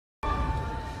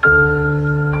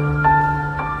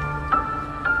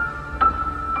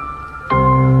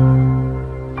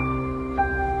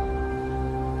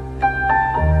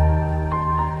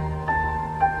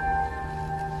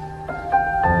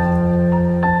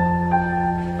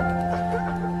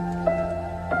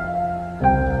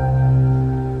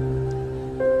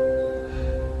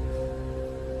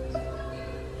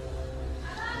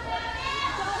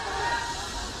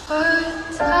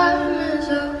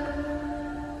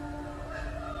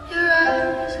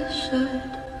should.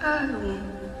 I won't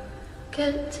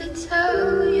get to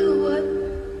tell you what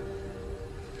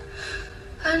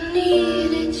I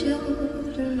needed you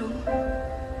to know.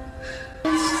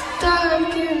 It's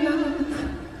dark enough,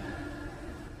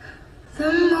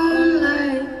 the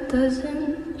moonlight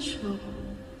doesn't show,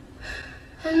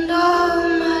 and all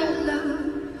my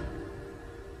love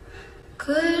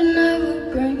could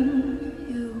never bring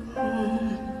you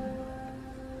home.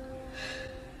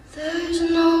 There's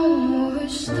no more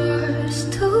stars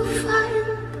to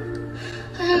find,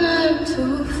 and I'm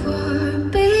too far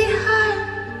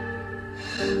behind.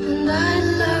 And I'd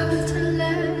love to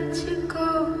let you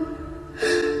go,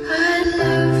 I'd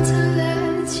love to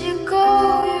let you go.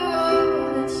 You're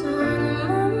all that's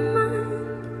on my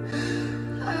mind.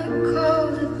 I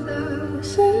called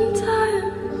 1,000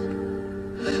 times,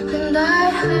 and I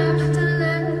have to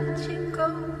let you go.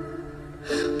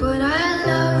 But I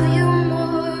love you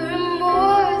more and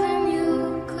more than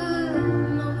you could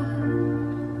know.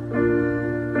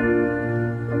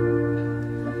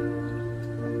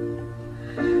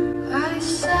 I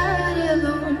sat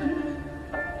alone,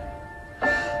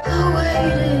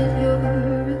 awaited your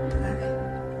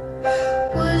reply,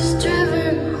 was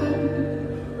driven home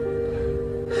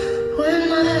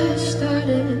when I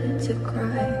started to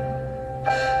cry.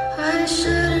 I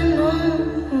should've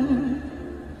known,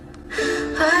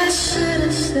 I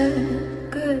should've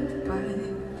said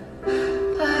goodbye.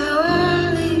 I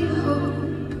only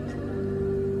hoped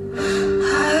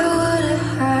I would've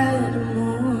had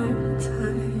more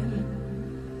time.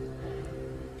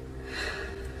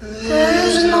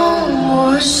 There's no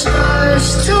more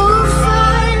stars to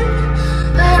find,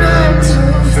 and I'm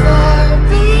too far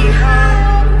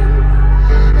behind.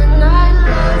 And I'd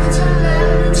love to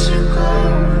let you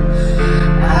go,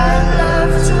 I'd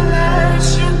love to let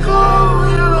you go.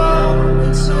 You're all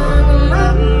that's on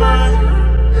my mind.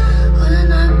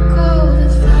 When I called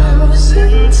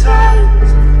 1,000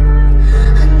 times,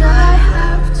 and I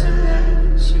have to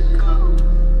let you go.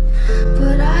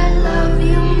 But I love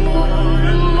you more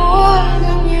and more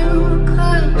than you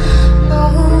could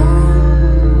know.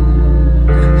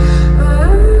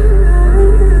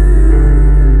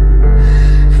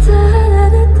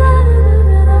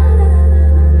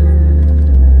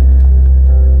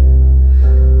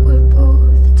 We're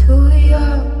both too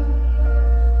young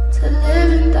to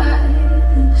live and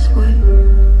die this way.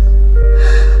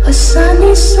 A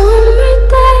sunny summer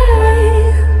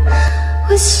day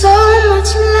with so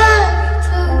much left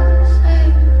to say.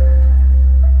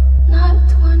 Not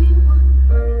 21,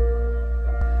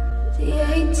 the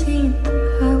 18th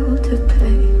hell to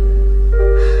pay.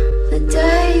 The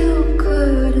day you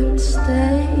couldn't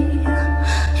stay,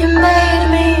 you made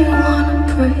me wanna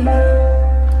pray.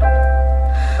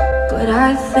 But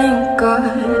I think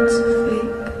God's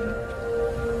fake.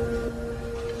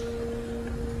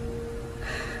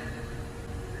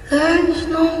 There's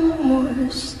no more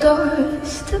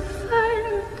stars to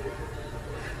find,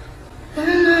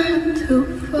 and I'm too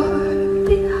far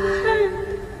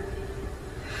behind.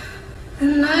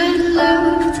 And I'd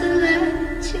love to let